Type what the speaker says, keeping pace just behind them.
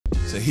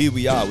So here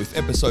we are with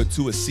episode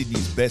 2 of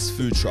Sydney's best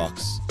food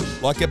trucks.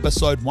 Like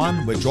episode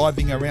 1, we're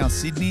driving around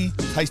Sydney,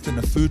 tasting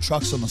the food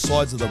trucks on the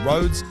sides of the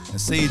roads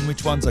and seeing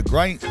which ones are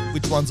great,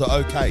 which ones are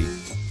okay.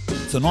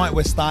 Tonight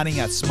we're starting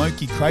at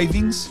Smoky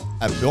Cravings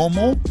at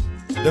Belmore.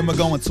 Then we're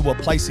going to a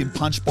place in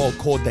Punchbowl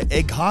called the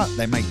Egg Hut.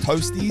 They make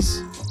toasties.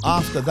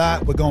 After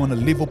that, we're going to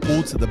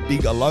Liverpool to the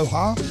Big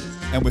Aloha.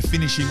 And we're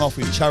finishing off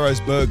with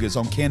Charro's Burgers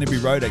on Canterbury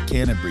Road at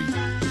Canterbury.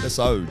 That's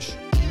Oj.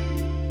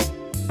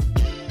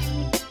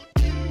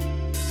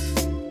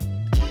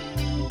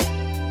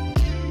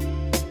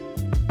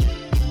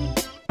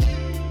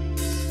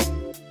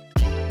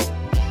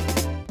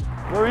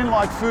 We're in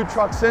like Food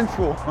Truck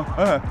Central.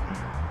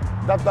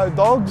 Dapto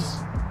Dogs,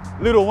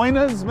 Little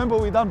Wieners. Remember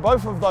we done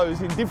both of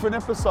those in different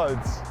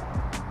episodes.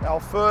 Our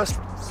first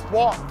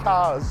SWAT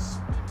cars,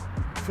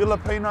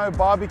 Filipino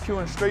barbecue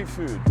and street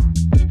food.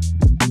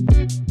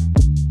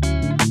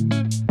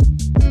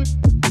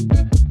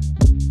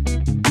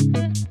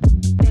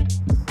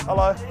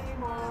 Hello.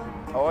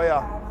 How are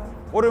ya?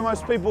 What do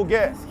most people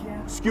get?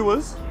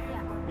 Skewers?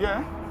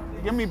 Yeah.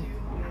 Give me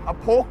a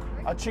pork,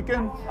 a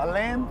chicken, a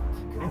lamb,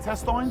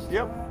 intestine.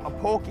 Yep. A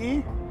pork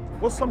ear.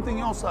 What's something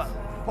else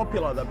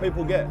popular that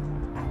people get?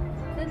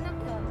 The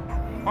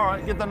knuckle. All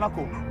right, get the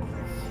knuckle.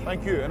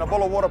 Thank you. And a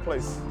bottle of water,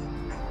 please.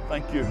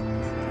 Thank you.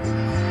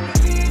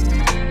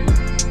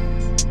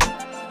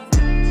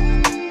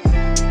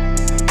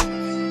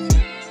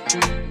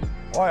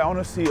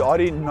 I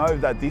didn't know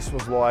that this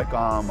was like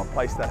a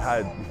place that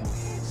had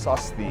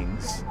sus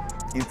things,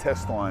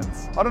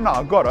 intestines. I don't know,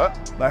 I got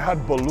it. They had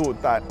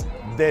balut, that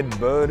dead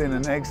bird in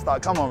an egg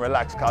start. Come on,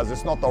 relax, cuz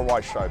it's not the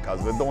right show,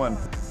 cuz we're doing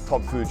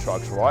top food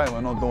trucks, right?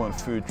 We're not doing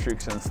food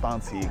tricks and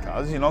stunts here,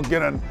 cuz. You're not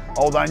getting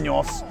old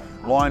Años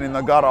lying in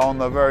the gutter on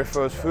the very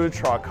first food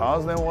truck,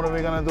 cuz. Then what are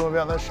we gonna do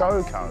about that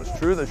show, cuz?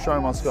 True, the show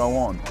must go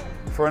on.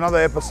 For another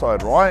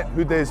episode, right?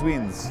 Who dares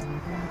wins.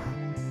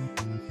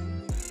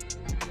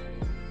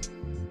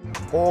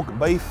 Pork,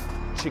 beef,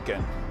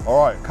 chicken.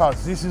 All right,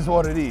 cuz, this is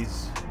what it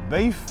is.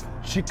 Beef,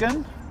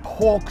 chicken,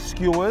 pork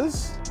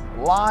skewers,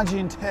 large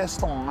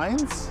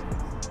intestines.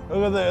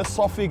 Look at the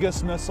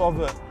esophagusness of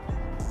it.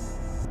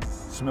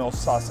 Smells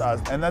sus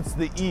as, and that's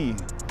the ear.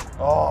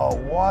 Oh,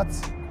 what?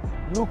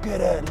 Look at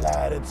it,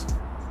 lad. It's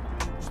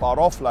start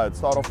off, lad.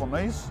 Start off on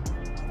these.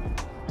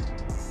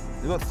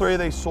 You've got 3 of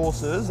these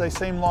sauces. They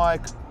seem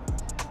like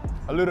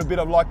a little bit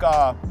of like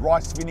a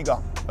rice vinegar.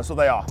 That's what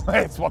they are.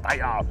 That's what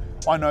they are.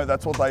 I know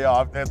that's what they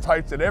are. They've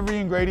tasted every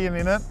ingredient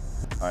in it.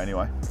 All right,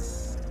 anyway.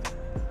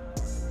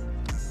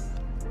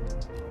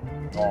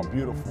 Oh,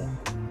 beautiful.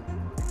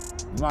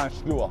 Nice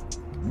skewer.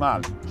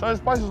 Man. So this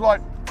place is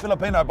like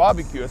Filipino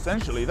barbecue,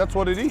 essentially. That's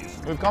what it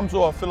is. We've come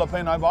to a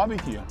Filipino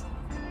barbecue.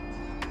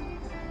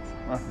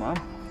 Right,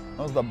 man.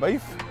 That's the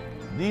beef.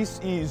 This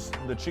is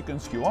the chicken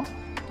skewer.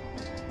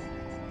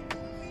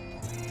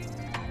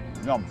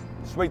 Yum.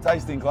 Sweet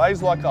tasting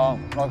glaze, like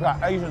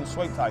an Asian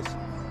sweet taste.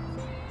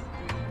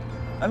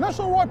 And that's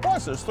all right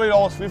prices.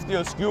 $3.50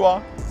 a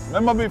skewer.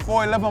 Remember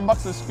before, 11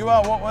 bucks a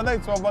skewer? What were they?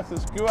 12 bucks a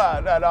skewer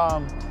at that,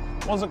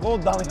 what's it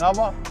called? Darling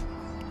Harbour?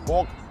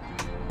 Pork.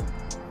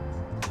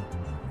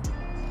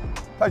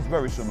 Tastes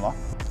very similar.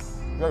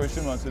 Very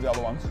similar to the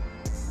other ones.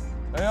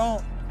 You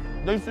know,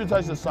 these two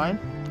taste the same.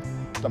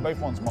 The beef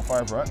one's my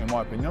favorite, in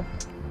my opinion.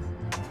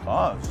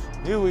 Cuz,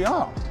 here we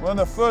are. We're in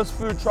the first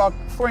food truck,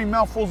 3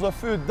 mouthfuls of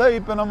food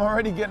deep, and I'm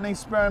already getting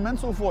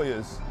experimental for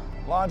you.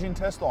 Large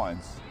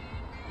intestines.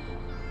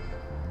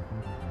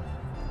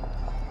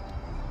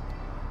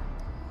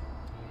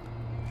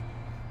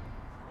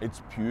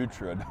 It's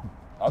putrid.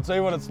 I'll tell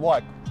you what it's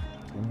like.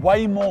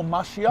 Way more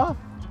mushier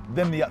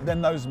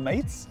than those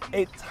meats.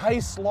 It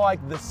tastes like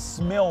the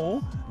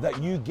smell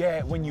that you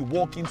get when you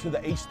walk into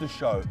the Easter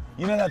show.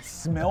 You know that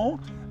smell?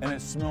 And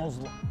it smells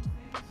like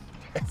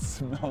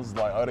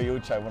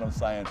Oriuche, what I'm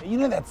saying. You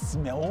know that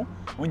smell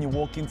when you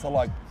walk into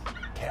like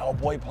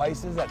cowboy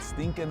places that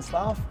stink and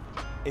stuff?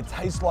 It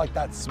tastes like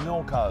that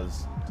smell,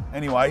 cuz.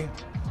 Anyway,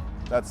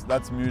 that's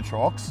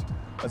Mutrox.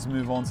 Let's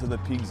move on to the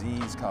pig's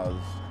ears, cuz.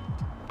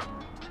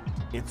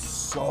 It's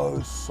so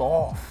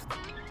soft.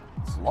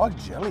 It's like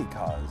jelly,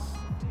 cuz.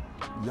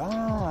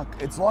 Yuck.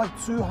 It's like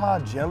 2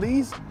 hard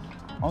jellies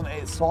on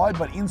the outside,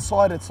 but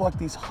inside it's like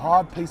this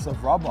hard piece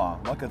of rubber,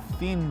 like a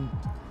thin,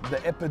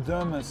 the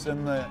epidermis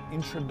and the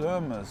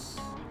intradermis.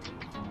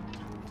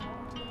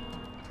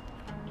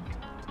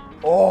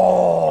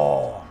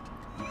 Oh!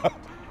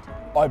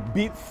 I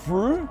bit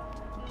through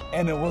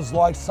and it was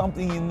like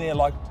something in there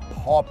like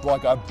popped,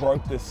 like I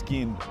broke the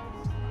skin.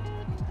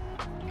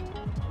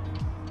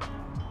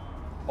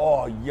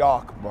 Oh,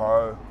 yuck,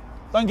 bro.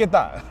 Don't get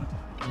that.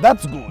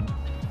 That's good.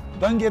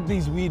 Don't get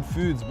these weird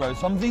foods, bro.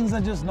 Some things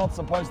are just not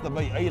supposed to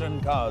be eaten,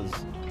 cuz.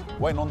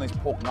 Waiting on these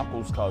pork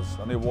knuckles, cuz.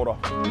 I need water.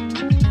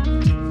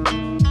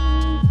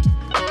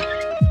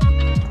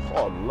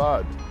 Oh,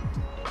 lad.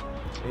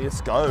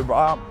 Let's go,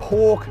 bro.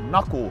 Pork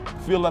knuckle.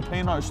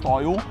 Filipino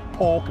style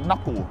pork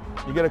knuckle.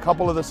 You get a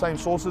couple of the same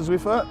sauces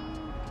with it.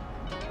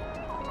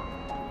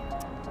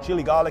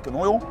 Chili, garlic, and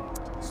oil.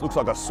 This looks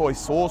like a soy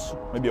sauce,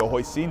 maybe a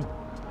hoisin.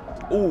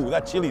 Ooh,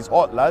 that chili's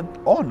hot, lad.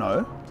 Oh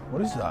no,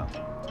 what is that?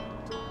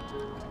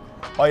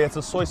 Oh yeah, it's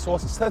a soy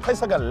sauce. It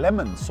tastes like a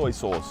lemon soy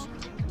sauce.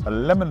 A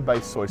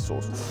lemon-based soy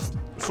sauce.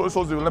 Soy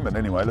sauce with lemon.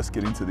 Anyway, let's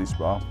get into this,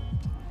 bro.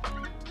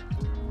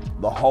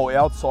 The whole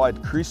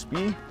outside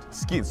crispy.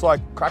 Skin, it's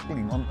like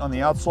crackling on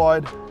the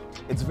outside.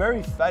 It's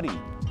very fatty.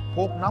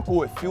 Pork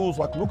knuckle, it feels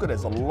like, look at it,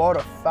 there's a lot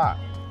of fat.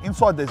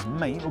 Inside there's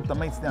meat, look, the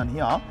meat's down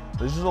here.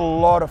 There's just a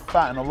lot of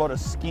fat and a lot of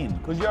skin.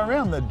 Because you're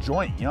around the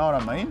joint, you know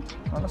what I mean?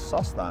 Trying to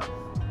suss that.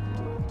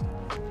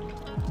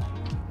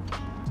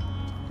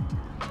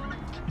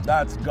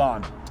 That's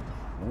gone.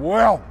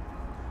 Well,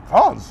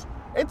 cuz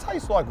it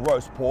tastes like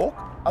roast pork.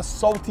 A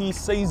salty,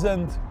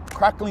 seasoned,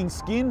 crackling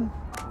skin,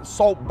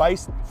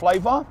 salt-based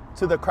flavor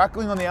to the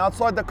crackling on the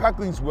outside. The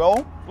crackling's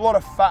well, a lot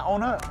of fat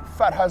on it.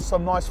 Fat has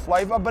some nice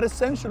flavor, but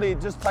essentially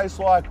it just tastes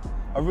like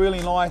a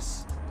really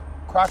nice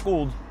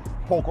crackled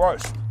pork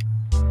roast.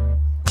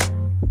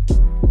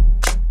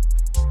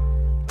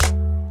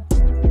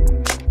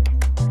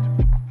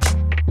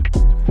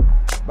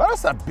 But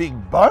that's a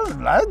big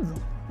bone, lad.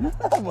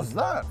 What was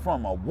that?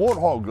 From a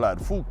warthog, lad,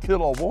 full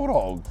kilo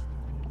warthog.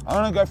 I'm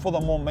gonna go for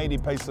the more meaty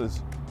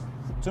pieces.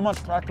 Too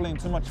much crackling,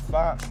 too much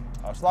fat.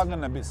 I was like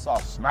getting a bit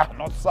sus. Nah,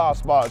 not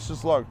sus, but it's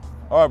just like,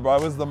 all right, bro,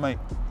 where's the meat?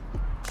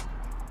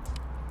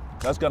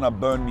 That's gonna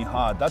burn me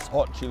hard. That's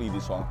hot chili,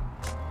 this one.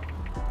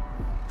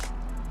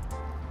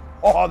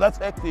 Oh, that's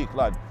hectic,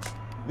 lad.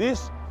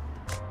 This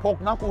pork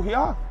knuckle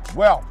here,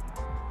 well,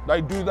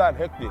 they do that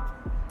hectic.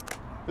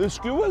 The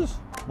skewers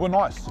were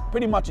nice.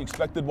 Pretty much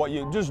expected what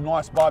you, just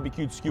nice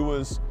barbecued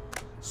skewers,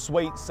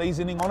 sweet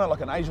seasoning on it,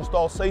 like an Asian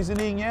style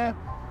seasoning, yeah.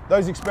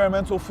 Those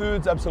experimental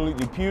foods,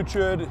 absolutely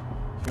putrid.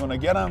 If you want to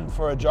get them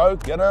for a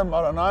joke, get them,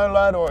 I don't know,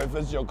 lad, or if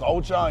it's your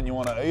culture and you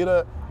want to eat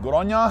it, good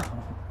on ya.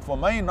 For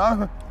me,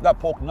 no. That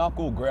pork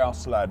knuckle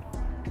grouse, lad.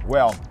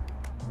 Well,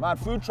 mad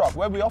food truck,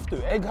 where are we off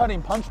to? Egg Hut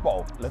in Punch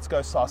Bowl. Let's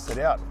go suss it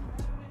out.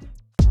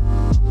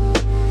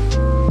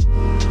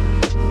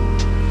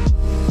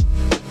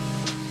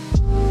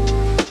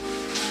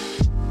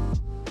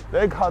 The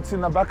Egg Hut's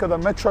in the back of the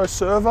Metro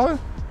Servo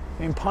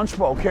in Punch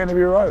Bowl,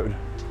 Canterbury Road.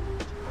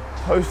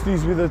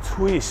 Toasties with a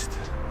twist,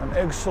 an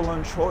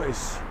excellent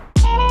choice.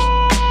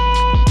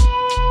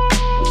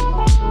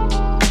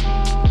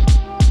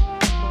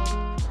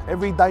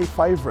 Everyday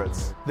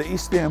favourites. The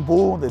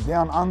Istanbul, the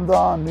Down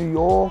Under, New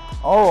York.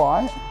 All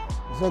right,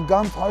 so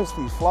gun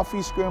toasties,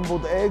 fluffy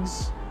scrambled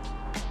eggs.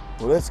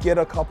 Well, let's get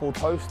a couple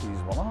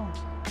toasties, brother.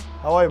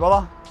 How are you,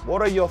 brother?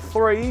 What are your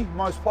 3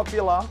 most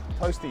popular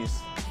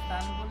toasties?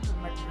 Istanbul,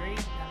 Madrid,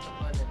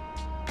 and Berlin.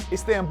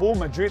 Istanbul,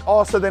 Madrid.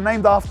 Oh, so they're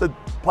named after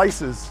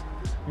places.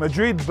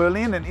 Madrid,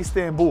 Berlin, and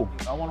Istanbul.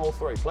 I want all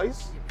 3,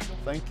 please.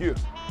 Thank you.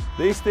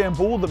 The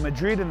Istanbul, the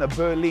Madrid, and the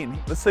Berlin.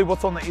 Let's see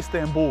what's on the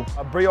Istanbul.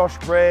 A brioche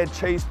bread,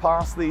 cheese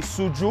parsley,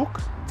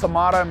 sucuk,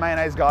 tomato,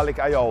 mayonnaise, garlic,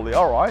 aioli.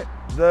 All right.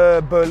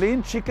 The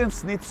Berlin, chicken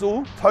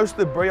schnitzel,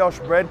 toasted brioche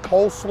bread,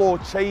 coleslaw,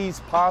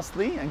 cheese,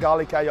 parsley, and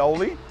garlic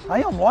aioli.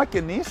 Hey, I'm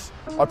liking this.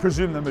 I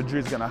presume the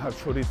Madrid's gonna have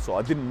chorizo.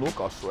 I didn't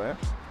look, I swear.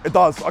 It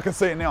does, I can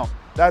see it now.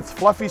 That's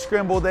fluffy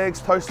scrambled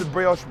eggs, toasted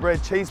brioche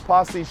bread, cheese,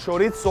 parsley,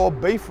 chorizo,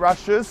 beef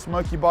rashers,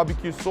 smoky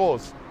barbecue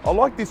sauce. I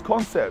like this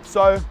concept.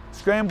 So,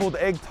 scrambled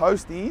egg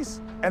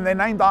toasties, and they're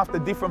named after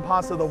different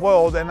parts of the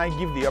world, and they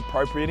give the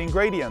appropriate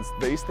ingredients.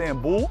 The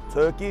Istanbul,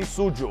 turkey,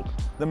 sucuk.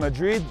 The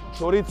Madrid,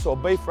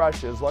 chorizo, beef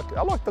rashers. Like,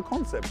 I like the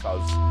concept,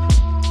 cuz.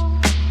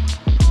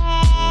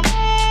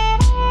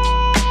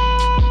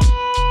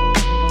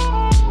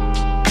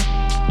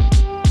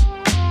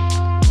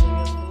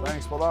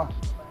 Thanks, brother.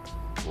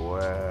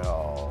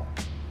 Wow.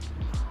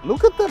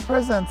 Look at the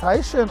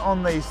presentation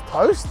on these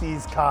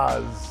toasties,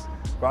 cuz.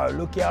 Bro,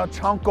 look how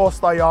chunkos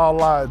they are,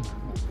 lad.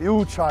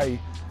 Ilche.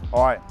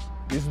 All right,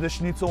 this is the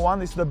schnitzel one.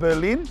 This is the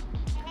Berlin.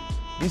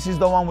 This is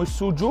the one with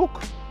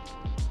sucuk.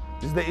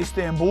 This is the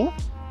Istanbul.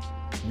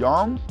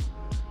 Yum.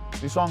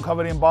 This one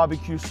covered in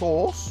barbecue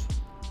sauce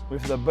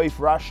with the beef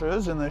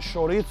rashers, and the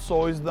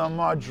chorizo is the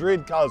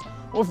Madrid, cuz.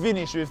 We'll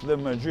finish with the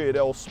Madrid,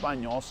 El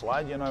Spañol,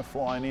 lad. You know,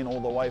 flying in all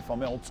the way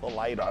from El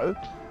Toledo.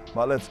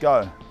 But let's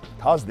go.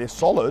 Cuz, they're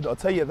solid, I'll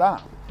tell you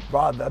that.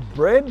 Bro, the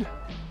bread,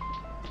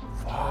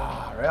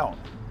 far out.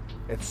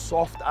 It's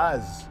soft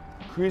as.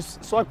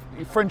 Crisp, it's like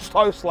French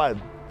toast, lad.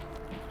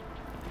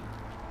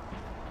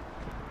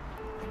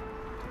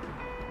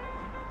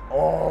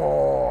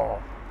 Oh,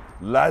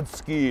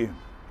 ladski.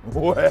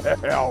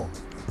 Wow.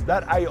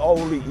 That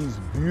aioli is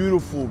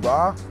beautiful,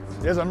 bruh.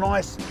 There's a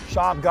nice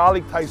sharp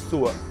garlic taste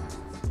to it.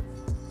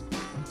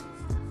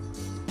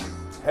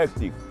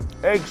 Hectic.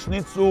 Egg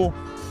schnitzel,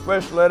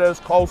 fresh lettuce,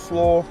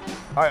 coleslaw,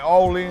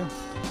 aioli.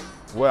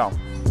 Wow.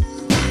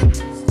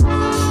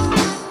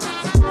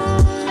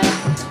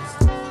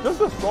 Just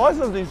the size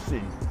of this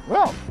thing.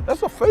 Wow,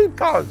 that's a feed,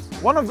 cuz.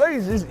 One of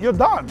these is, you're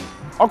done.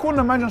 I couldn't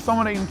imagine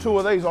someone eating 2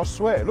 of these, I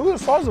swear. Look at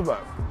the size of it.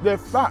 They're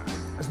fat.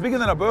 It's bigger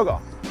than a burger.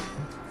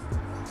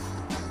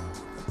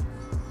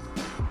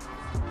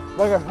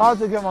 Like, it's hard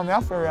to get my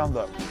mouth around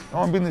it. I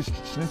want to bring this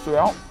schnitzel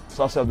out.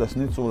 So I have the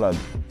schnitzel, lad.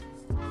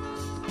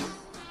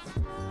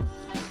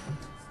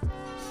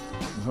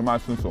 This is my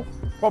schnitzel.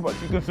 Proper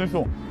chicken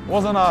schnitzel.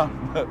 Wasn't a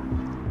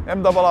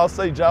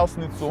MRRC jail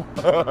schnitzel.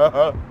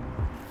 The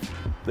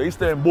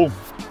Istanbul.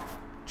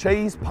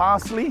 Cheese,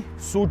 parsley,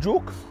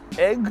 sujuk,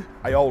 egg,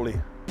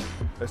 aioli.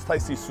 Let's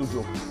taste this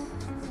sujuk.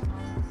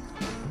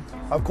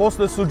 Of course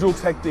the sujuk's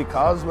hectic,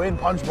 cuz we're in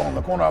Punchbowl, on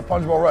the corner of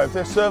Punchbowl Road. If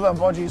they're serving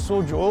podgy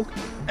sujuk,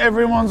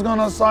 everyone's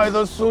gonna say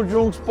the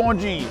sujuk's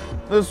podgy.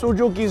 The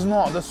sujuk is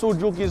not, the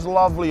sujuk is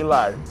lovely,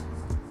 lad.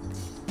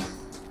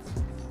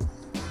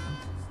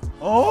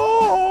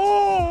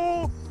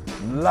 Oh,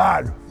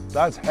 lad,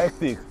 that's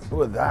hectic.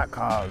 Look at that,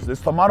 cuz. There's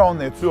tomato on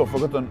there too, I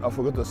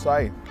forgot to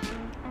say.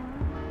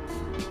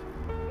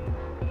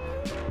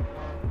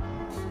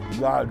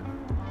 Lad,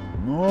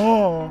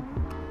 no.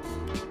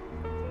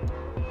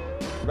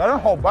 They don't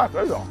hold back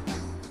either.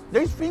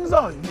 These things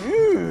are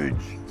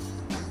huge.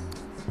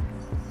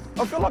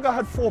 I feel like I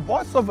had 4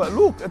 bites of it.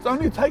 Look, it's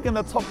only taken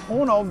the top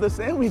corner of the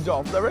sandwich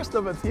off. The rest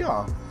of it's here.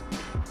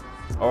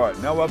 All right,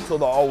 now we're up to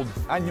the old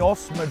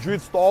Años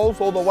Madrid styles,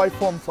 all the way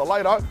from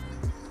Toledo.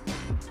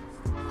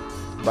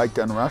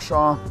 Bacon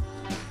rasher,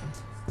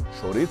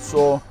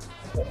 chorizo.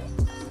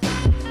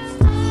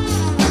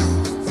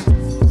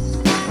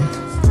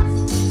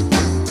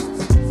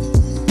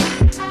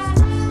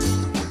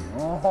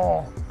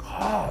 Oh,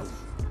 God.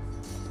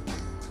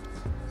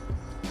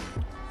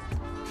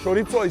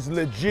 Chorizo is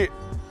legit.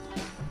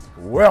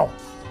 Well,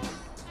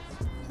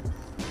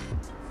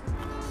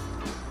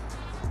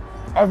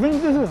 I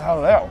think this is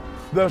halal.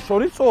 The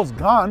chorizo's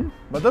gone,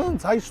 but it doesn't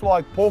taste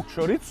like pork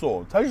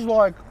chorizo. It tastes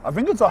like, I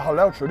think it's a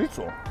halal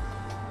chorizo.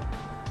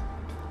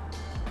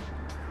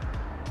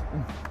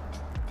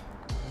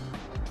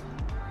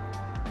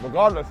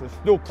 Regardless, it's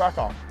still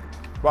cracker,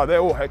 but they're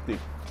all hectic.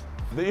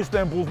 The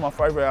Istanbul's my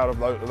favorite out of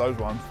those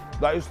ones.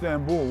 The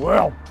Istanbul,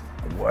 well.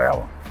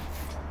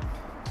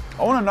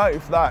 I want to know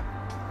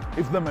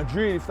if the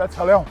Madrid, if that's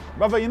halal.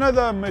 Brother, you know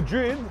the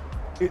Madrid,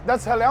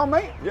 that's halal,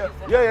 mate?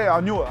 Yeah, I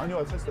knew it,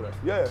 I tested it.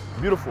 Yeah,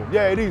 beautiful.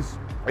 Yeah, it is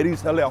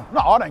halal. No,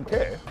 I don't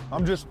care.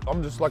 I'm just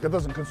like, it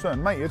doesn't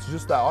concern me. It's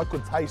just that I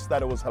could taste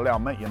that it was halal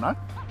meat, you know?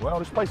 Well,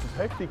 this place is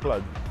hectic,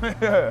 lad.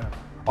 Yeah.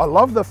 I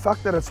love the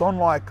fact that it's on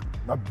like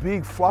a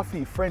big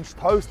fluffy French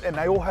toast and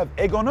they all have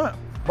egg on it.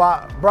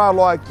 But bro,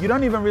 like, you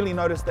don't even really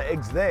notice the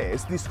eggs there.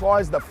 It's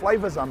disguised, the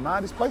flavors are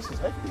mad. This place is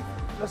hectic.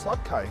 That's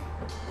okay.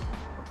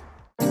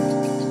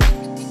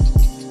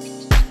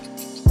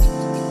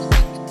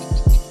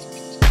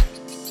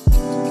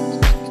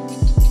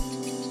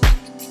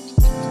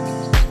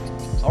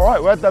 All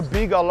right, we're at the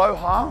big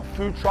Aloha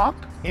food truck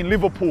in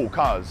Liverpool,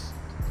 cuz.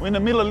 We're in the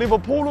middle of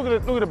Liverpool. Look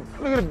at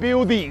the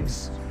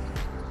buildings.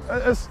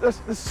 It's the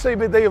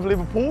CBD of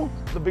Liverpool.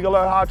 The big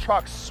Aloha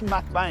truck,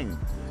 smack bang.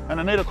 And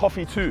I need a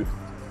coffee too.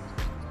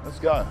 Let's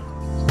go.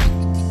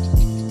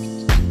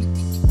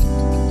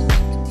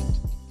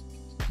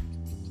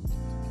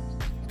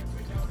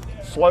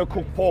 Slow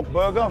cooked pork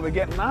burger, we're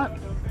getting that.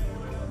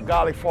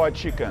 Garlic fried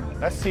chicken.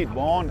 That's it,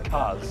 one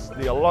cuz.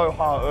 The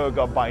Aloha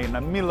Burger Bay in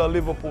the middle of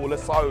Liverpool,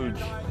 let's Oj.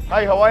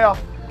 Hey, how are ya?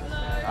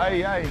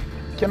 Hey.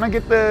 Can I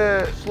get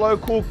the slow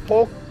cooked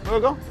pork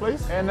burger,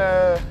 please? And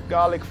a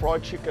garlic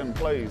fried chicken,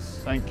 please.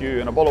 Thank you.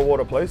 And a bottle of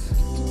water, please.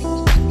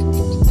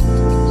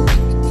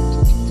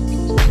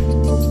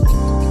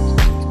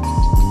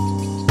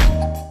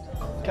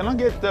 Can I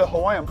get the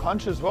Hawaiian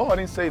punch as well? I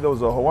didn't see there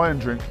was a Hawaiian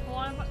drink.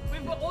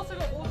 We've also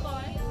got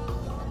Otai.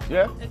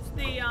 Yeah? It's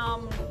the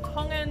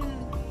Tongan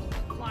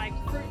like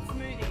fruit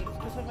smoothie,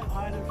 specific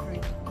island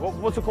fruit.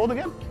 What's it called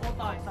again?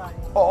 Otai.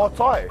 Oh,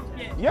 Thai.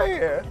 Yeah.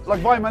 Yeah.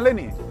 Like by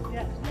Maleni.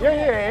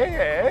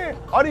 Yeah.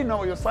 I didn't know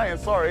what you were saying,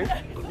 sorry.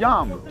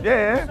 Yum.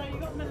 Yeah. So you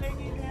got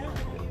Maleni there,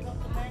 you got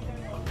the mango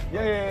one.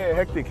 Yeah.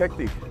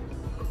 Hectic.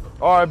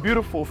 All right,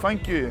 beautiful,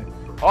 thank you.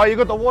 Oh, you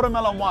got the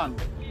watermelon one?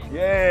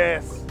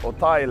 Yes.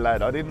 Otai,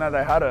 lad. I didn't know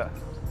they had it.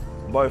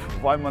 Both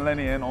by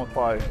Maleni and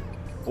Otai.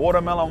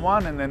 Watermelon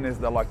one, and then there's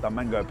the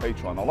mango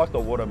peach one. I like the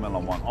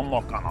watermelon one. I'm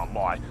not gonna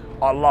lie.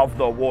 I love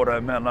the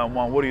watermelon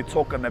one. What are you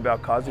talking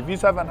about, cuz? If you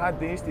haven't had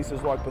this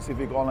is like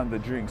Pacific Islander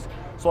drinks.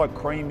 It's like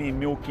creamy,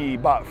 milky,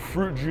 but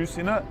fruit juice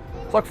in it.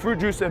 It's like fruit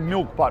juice and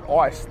milk, but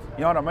iced.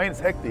 You know what I mean? It's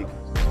hectic.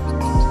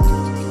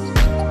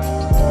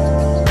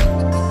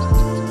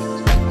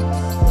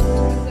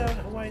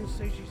 Hawaiian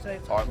sushi, so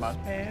it's All right, man.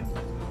 spam,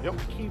 Yep.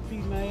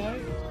 Kewpie mayo,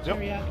 Yep.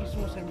 teriyaki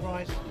sauce and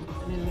rice,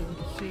 and then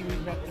the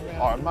seaweed wrapped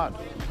around. All right, man.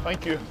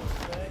 Thank you.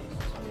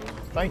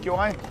 Thank you,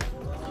 eh?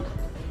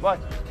 Bye.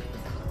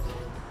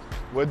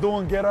 We're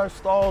doing ghetto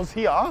styles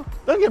here.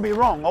 Don't get me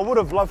wrong, I would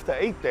have loved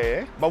to eat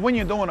there, but when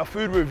you're doing a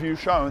food review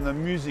show and the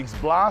music's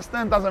blasting,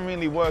 it doesn't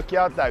really work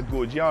out that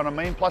good, you know what I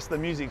mean? Plus the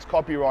music's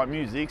copyright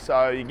music,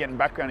 so you're getting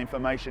background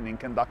information in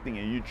conducting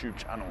a YouTube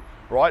channel,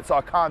 right? So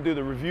I can't do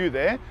the review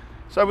there.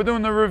 So we're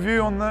doing the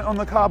review on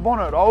the car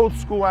bonnet, old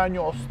school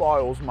annual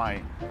styles,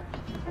 mate.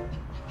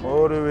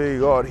 What do we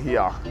got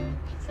here?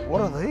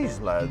 What are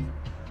these, lad?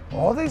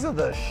 Oh, these are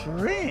the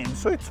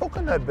shrimps. What are you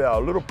talking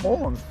about? Little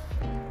prawns.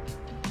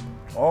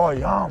 Oh,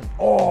 yum.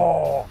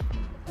 Oh.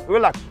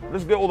 Relax.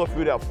 Let's get all the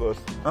food out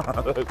first.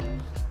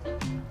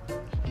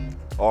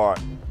 All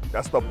right.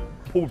 That's the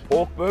pulled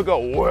pork burger.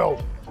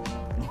 Well.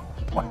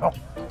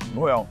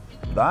 Well,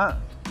 that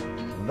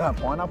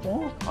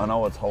pineapple, I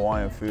know it's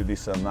Hawaiian food,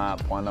 this and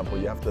that, pineapple,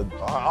 you have to,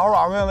 all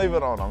right, I'm gonna leave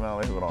it on,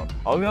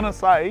 I was gonna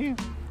say,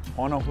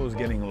 pineapple is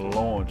getting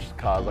launched,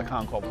 cuz I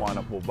can't call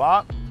pineapple,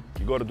 but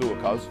you gotta do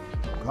it, cuz.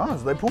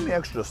 Cuz, they put me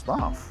extra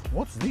stuff.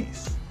 What's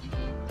this?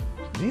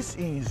 This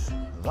is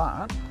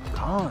that.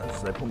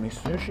 Cuz, they put me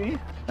sushi,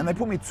 and they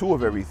put me 2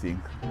 of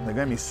everything. They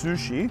gave me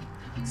sushi,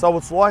 so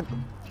it's like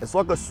a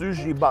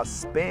sushi, but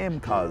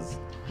spam, cuz.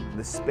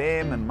 The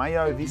spam and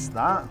mayo, this,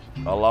 that.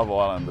 I love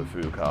Islander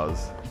food,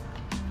 cuz.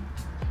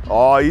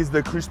 Oh, here's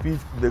the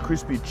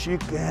crispy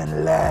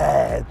chicken,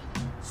 lad.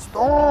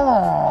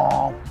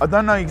 Stop! I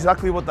don't know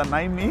exactly what the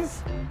name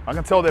is. I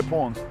can tell they're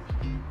prawns.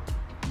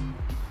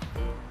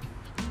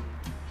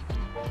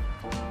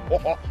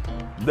 Oh,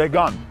 they're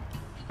gone.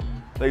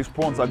 These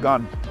prawns are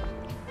gone.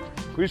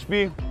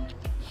 Crispy,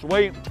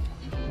 sweet.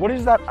 What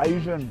is that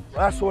Asian?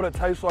 That's what it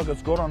tastes like.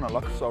 It's got on it,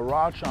 like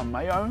sriracha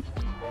mayo.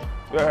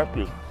 They're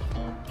happy.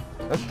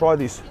 Let's try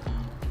this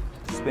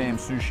spam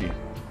sushi.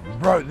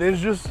 Bro,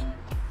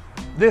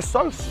 they're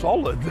so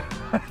solid.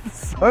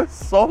 So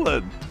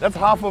solid. That's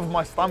half of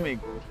my stomach.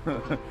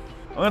 I'm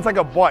gonna take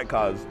a bite,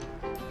 cuz.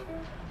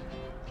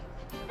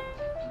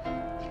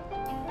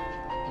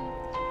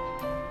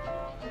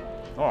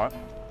 All right,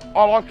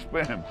 I like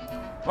spam.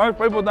 Most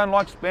people don't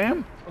like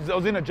spam. I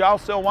was in a jail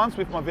cell once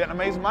with my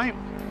Vietnamese mate.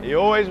 He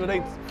always would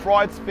eat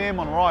fried spam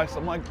on rice.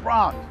 I'm like,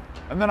 bruh.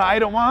 And then I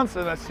ate it once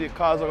and that's it,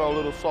 cuz I got a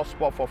little soft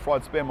spot for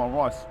fried spam on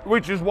rice,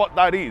 which is what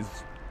that is.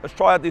 Let's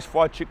try out this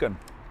fried chicken,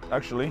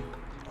 actually.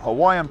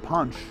 Hawaiian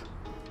punch.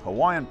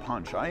 Hawaiian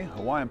punch, eh?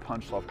 Hawaiian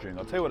punch soft drink.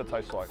 I'll tell you what it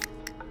tastes like.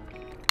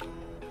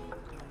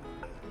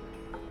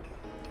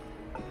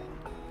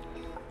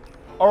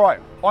 All right,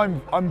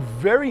 I'm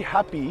very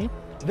happy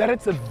that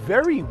it's a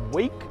very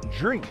weak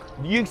drink.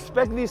 You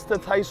expect this to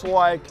taste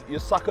like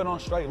you're sucking on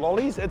straight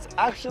lollies. It's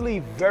actually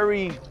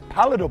very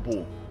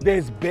palatable.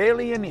 There's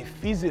barely any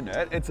fizz in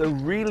it. It's a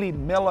really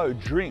mellow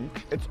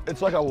drink.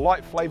 It's like a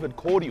light flavored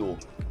cordial.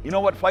 You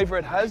know what flavor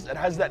it has? It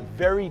has that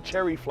very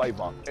cherry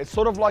flavor. It's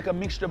sort of like a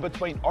mixture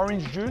between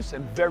orange juice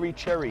and very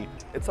cherry.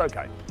 It's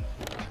okay.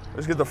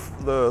 Let's get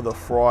the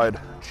fried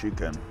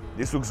chicken.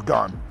 This looks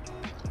gone.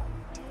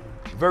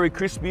 Very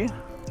crispy.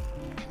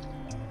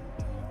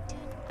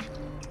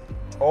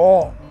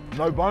 Oh,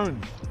 no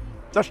bones.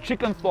 That's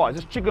chicken thighs,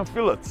 that's chicken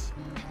fillets.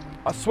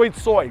 A sweet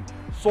soy.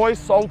 Soy,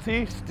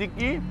 salty,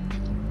 sticky,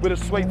 with a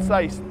sweet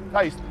taste.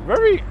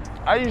 Very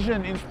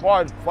Asian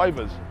inspired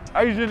flavors.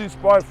 Asian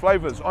inspired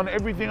flavors on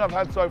everything I've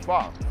had so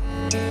far.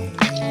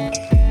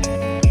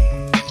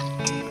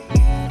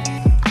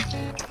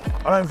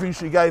 I don't think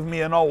she gave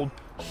me an old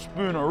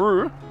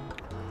spooneroo.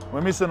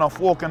 We're missing a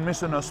fork and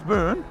missing a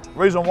spoon.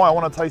 Reason why I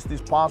want to taste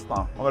this pasta.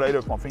 I'm gonna eat it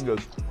with my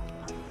fingers.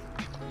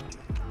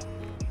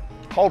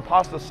 Cold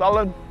pasta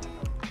salad,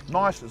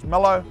 nice, it's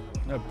mellow.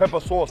 You know, pepper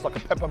sauce, like a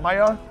pepper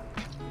mayo.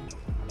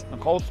 The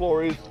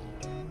coleslaw is,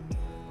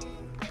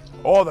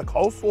 oh, the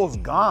coleslaw's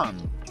gone.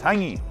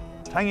 Tangy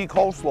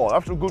coleslaw,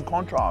 that's a good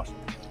contrast.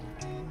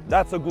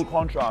 That's a good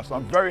contrast,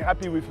 I'm very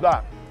happy with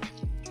that.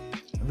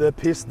 The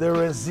pièce de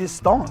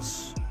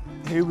résistance.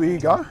 Here we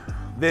go.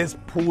 There's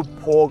pulled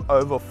pork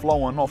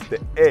overflowing off the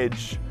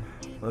edge.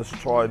 Let's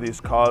try this,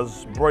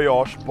 cuz.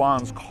 Brioche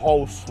buns,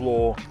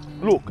 coleslaw.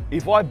 Look,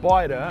 if I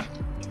bite it,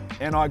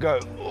 and I go,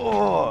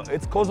 oh,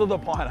 it's because of the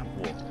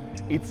pineapple.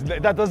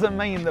 That doesn't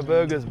mean the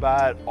burger's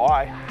bad.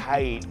 I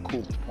hate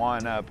cooked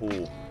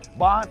pineapple.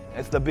 But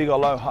it's the big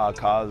aloha,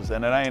 cuz,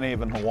 and it ain't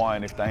even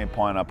Hawaiian if they ain't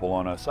pineapple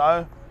on it.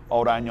 So,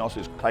 old Anyos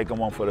is taking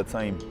one for the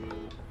team.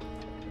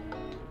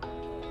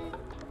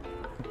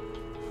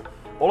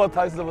 All I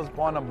tasted was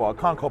pineapple. I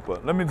can't cop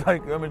it. Let me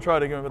try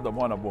it again with the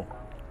pineapple.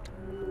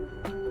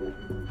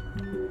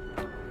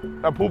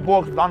 That pulled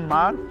pork's done,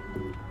 man.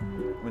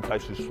 Let me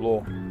taste this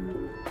slaw.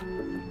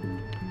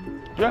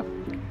 Yeah,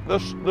 the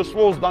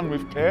slaw's done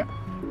with care.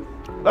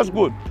 That's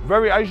good.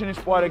 Very Asian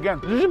inspired again.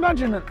 Just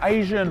imagine an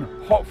Asian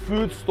hot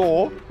food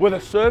store where the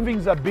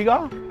servings are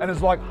bigger and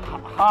it's like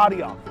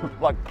heartier,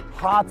 like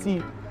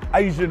hearty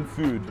Asian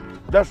food.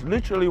 That's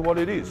literally what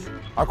it is.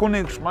 I couldn't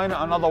explain it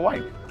another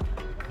way.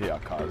 Yeah,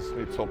 cuz,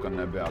 we're talking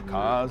about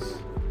cars.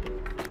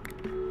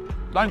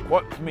 Don't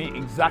quote me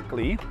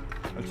exactly.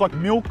 It's like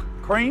milk,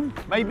 cream,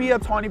 maybe a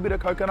tiny bit of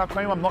coconut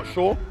cream, I'm not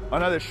sure. I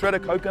know there's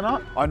shredded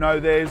coconut. I know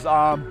there's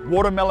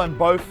watermelon,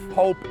 both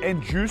pulp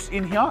and juice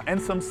in here,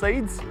 and some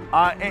seeds,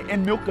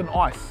 and milk and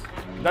ice.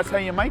 That's how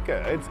you make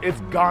it.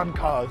 It's gone,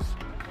 cuz.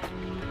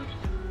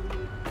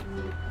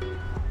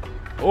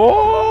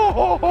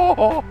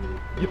 Oh,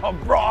 yeah,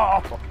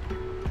 bro.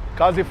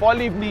 Cuz if I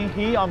live near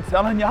here, I'm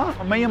telling ya,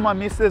 me and my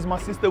missus, my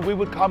sister, we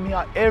would come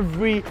here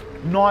every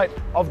night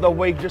of the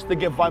week just to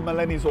get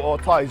vaimelenis or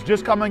otais.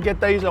 Just come and get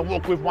these and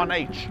walk with one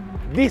each.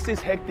 This is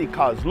hectic,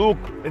 cuz. Look,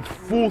 it's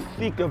full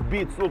thick of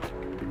bits, look.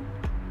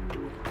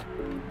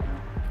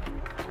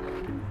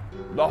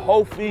 The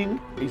whole thing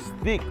is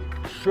thick,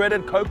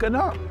 shredded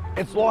coconut.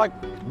 It's like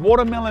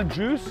watermelon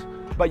juice,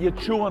 but you're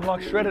chewing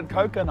like shredded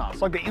coconut.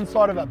 It's like the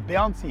inside of a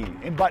Bounty,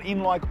 but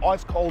in like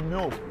ice cold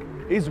milk.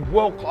 is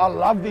well, I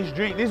love this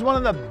drink. This is one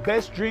of the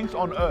best drinks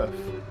on earth.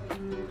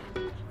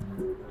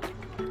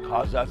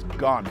 Cause that's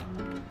gun.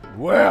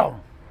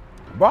 Well,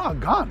 bro,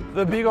 gun.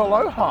 The big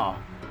aloha.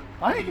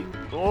 Hey,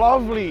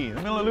 lovely.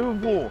 The middle of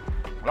Liverpool.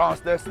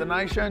 Last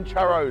destination,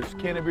 Charros,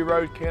 Canterbury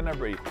Road,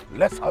 Canterbury.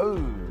 Let's go.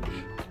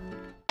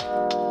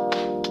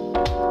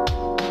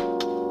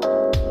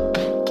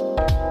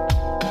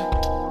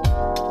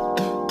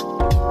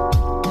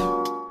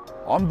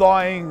 I'm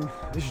dying.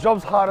 This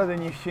job's harder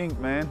than you think,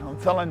 man. I'm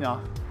telling ya.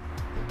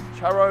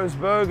 Charros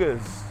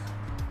burgers.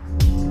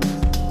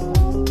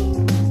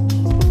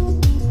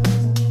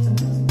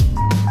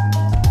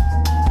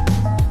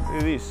 Look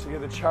at this. You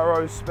get the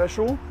Charros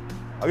special.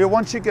 I get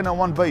one chicken and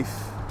one beef.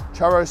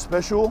 Charros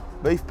special,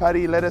 beef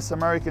patty, lettuce,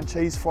 American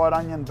cheese, fried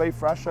onion,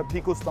 beef rasher,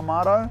 pickles,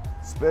 tomato,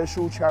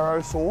 special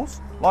Charros sauce.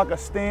 Like a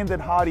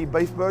standard hearty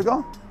beef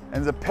burger.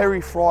 And the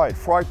peri fried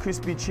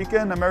crispy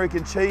chicken,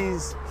 American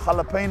cheese,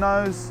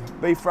 jalapenos,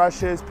 beef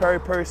rashers,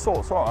 peri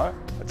sauce. All right,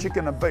 a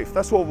chicken and beef.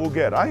 That's what we'll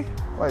get, eh?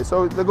 Wait,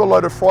 so they've got a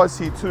load of fries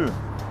here too.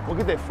 We'll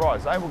get their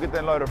fries, eh? We'll get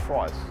their load of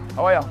fries.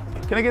 Oh yeah,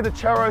 can I get the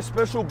Charros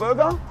special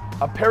burger,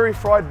 a peri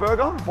fried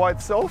burger by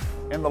itself,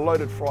 and the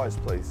loaded fries,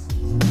 please?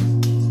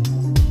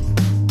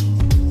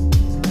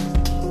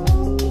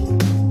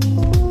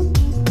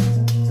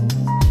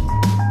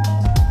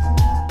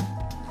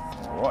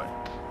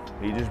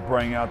 You just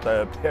bring out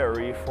the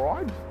peri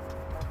fried.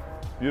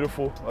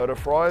 Beautiful, load of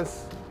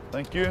fries.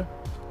 Thank you.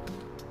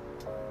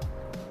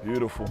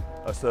 Beautiful.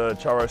 That's the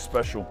Charros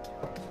special.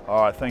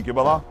 All right, thank you,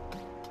 brother.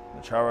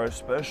 The Charros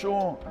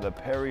special, the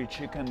peri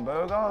chicken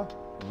burger,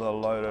 the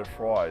loaded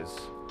fries.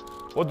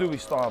 What do we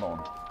start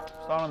on?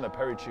 Start on the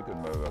peri chicken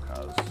burger,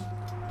 cuz.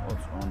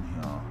 What's on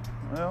here?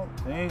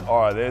 Well,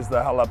 all right, there's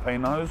the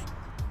jalapenos.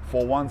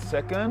 For 1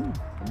 second,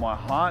 my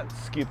heart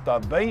skipped a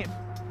beat.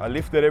 I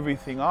lifted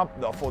everything up.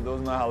 I thought there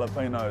was no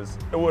jalapenos.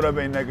 It would have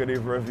been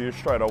negative review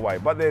straight away,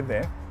 but they're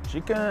there.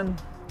 Chicken.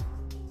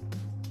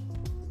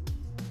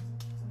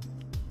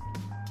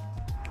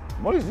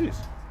 What is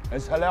this?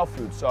 It's halal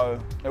food, so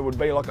it would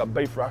be like a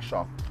beef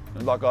rasher,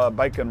 like a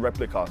bacon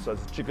replica. So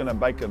it's chicken and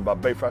bacon,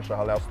 but beef rasher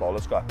halal style.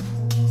 Let's go.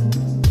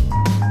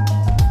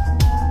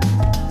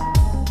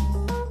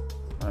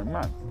 Oh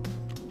man,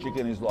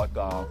 chicken is like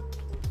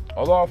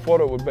although I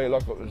thought it would be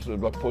like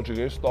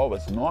Portuguese style,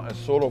 it's not. It's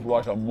sort of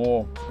like a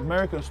more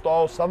American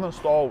style, Southern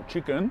style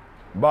chicken,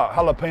 but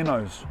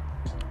jalapenos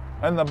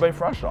and the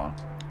beef rasher.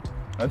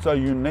 It's a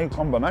unique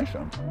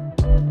combination.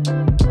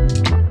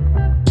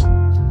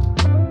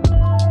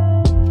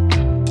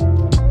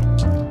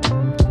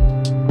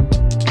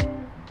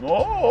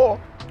 Oh,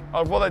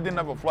 I thought they didn't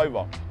have a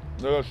flavor.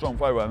 They got a strong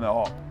flavor and they're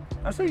hot.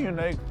 That's a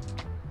unique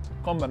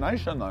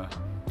combination though.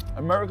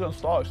 American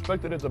style,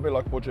 expected it to be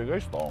like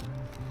Portuguese style.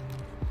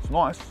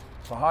 Nice,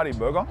 it's a hearty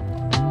burger.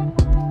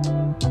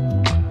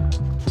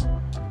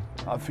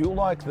 I feel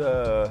like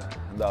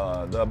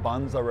the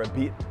buns are a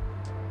bit,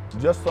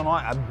 just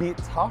tonight, a bit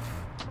tough.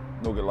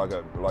 Look at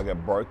like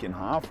it broke in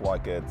half,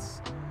 like it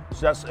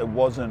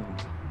wasn't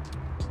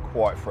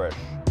quite fresh.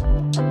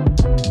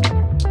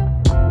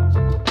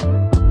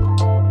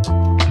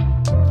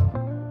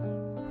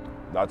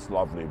 That's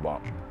lovely,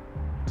 but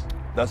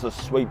that's a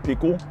sweet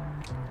pickle,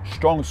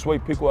 strong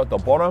sweet pickle at the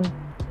bottom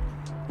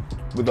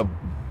with a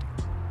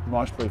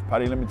nice beef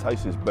patty. Let me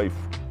taste this beef.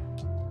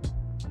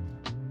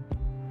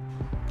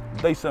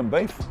 Decent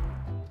beef.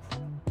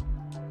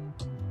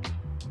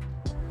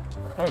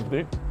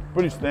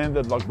 Pretty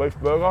standard like beef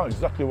burger,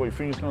 exactly what you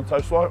think it's gonna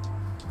taste like.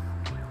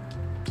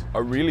 I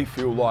really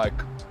feel like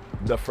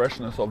the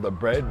freshness of the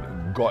bread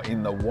got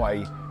in the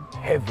way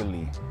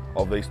heavily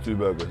of these two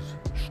burgers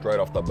straight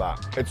off the bat.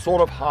 It's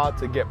sort of hard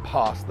to get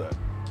past it.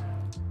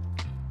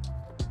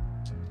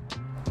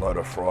 Load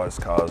of fries,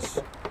 cuz.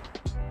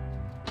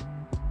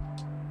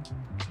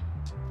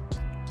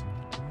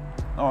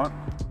 All right.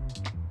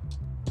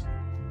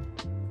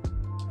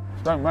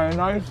 Steak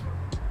mayonnaise,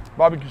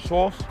 barbecue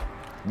sauce,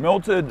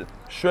 melted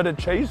shredded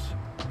cheese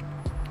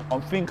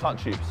on thin cut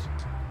chips.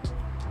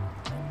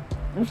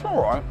 It's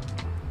all right.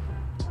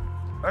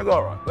 They go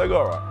all right. They go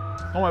all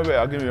right. On my way,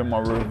 I'll give you my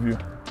review.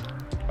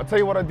 I'll tell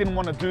you what I didn't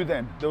want to do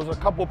then. There was a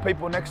couple of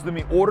people next to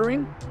me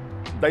ordering.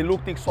 They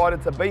looked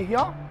excited to be here.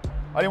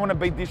 I didn't want to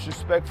be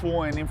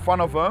disrespectful and in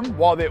front of them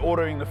while they're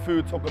ordering the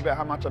food, talk about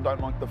how much I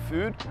don't like the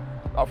food.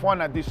 I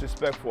find that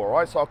disrespectful,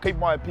 right? So I'll keep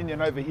my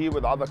opinion over here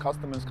where the other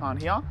customers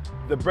can't hear.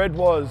 The bread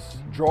was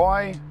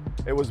dry,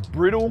 it was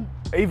brittle.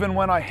 Even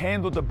when I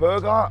handled the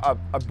burger,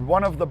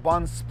 one of the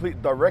buns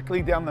split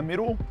directly down the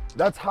middle.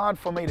 That's hard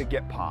for me to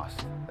get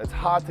past. It's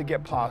hard to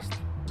get past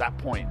that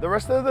point. The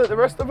rest of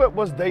it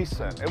was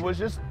decent. It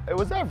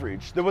was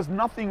average. There was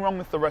nothing wrong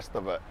with the rest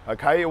of it,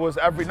 okay? It was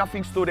average,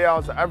 nothing stood out. It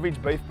was an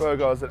average beef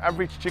burger, it was an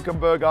average chicken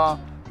burger.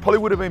 Probably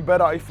would have been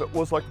better if it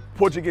was like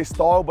Portuguese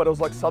style, but it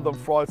was like Southern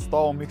fried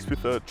style mixed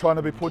with trying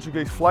to be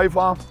Portuguese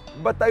flavor.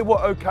 But they were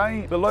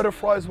okay. The load of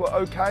fries were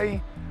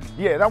okay.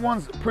 Yeah, that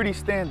one's pretty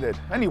standard.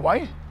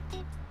 Anyway,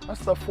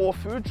 that's the 4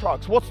 food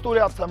trucks. What stood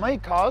out to me,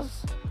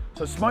 cuz?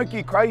 So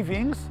Smoky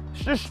Cravings,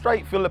 just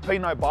straight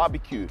Filipino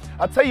barbecue.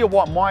 I tell you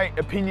what my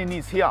opinion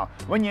is here.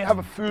 When you have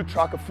a food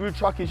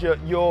truck is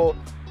your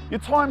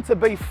time to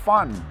be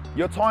fun.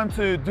 Your time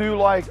to do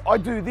like, I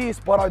do this,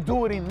 but I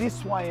do it in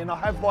this way, and I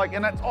have like,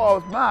 and that's, oh, I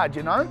was mad,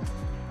 you know?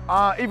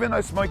 Even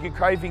though Smoky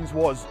Cravings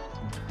was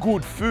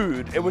good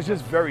food, it was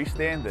just very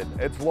standard.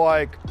 It's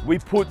like we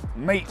put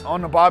meat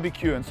on a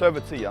barbecue and serve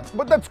it to you.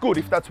 But that's good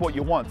if that's what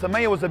you want. To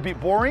me, it was a bit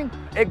boring.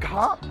 Egg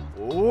heart,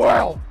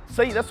 wow.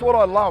 See, that's what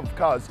I love,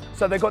 cuz.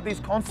 So they got this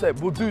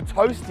concept, we'll do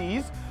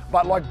toasties,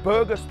 but like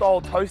burger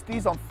style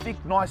toasties on thick,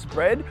 nice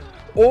bread,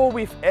 all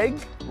with egg,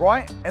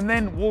 right? And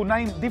then we'll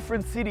name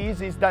different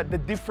cities, is that the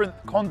different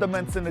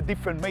condiments and the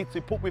different meats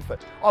we put with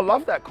it. I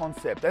love that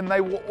concept, and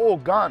they were all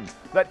gone.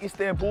 That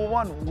Istanbul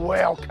one,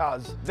 wow,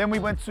 cuz. Then we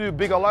went to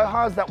Big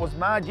Aloha's, that was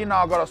mad. You know,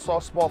 I got a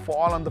soft spot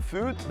for Islander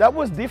food. That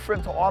was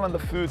different to Islander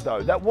food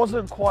though. That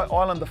wasn't quite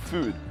Islander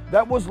food.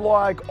 That was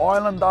like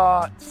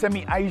Islander,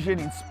 semi-Asian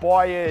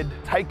inspired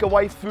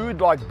takeaway food,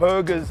 like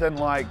burgers and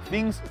like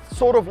things,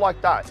 sort of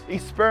like that.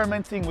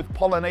 Experimenting with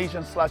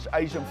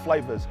Polynesian/Asian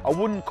flavors. I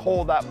wouldn't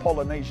call that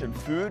Polynesian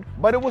food,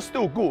 but it was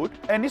still good.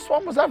 And this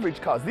one was average,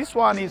 cuz. This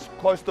one is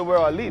close to where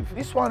I live.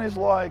 This one is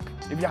like,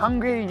 if you're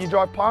hungry and you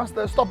drive past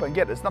there, stop and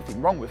get it. There's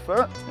nothing wrong with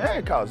it.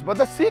 Yeah, cuz. But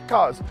that's it,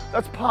 cuz.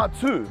 That's part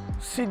 2.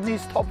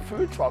 Sydney's top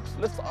food trucks.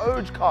 Let's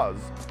urge, cuz.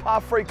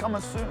 Part 3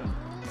 coming soon.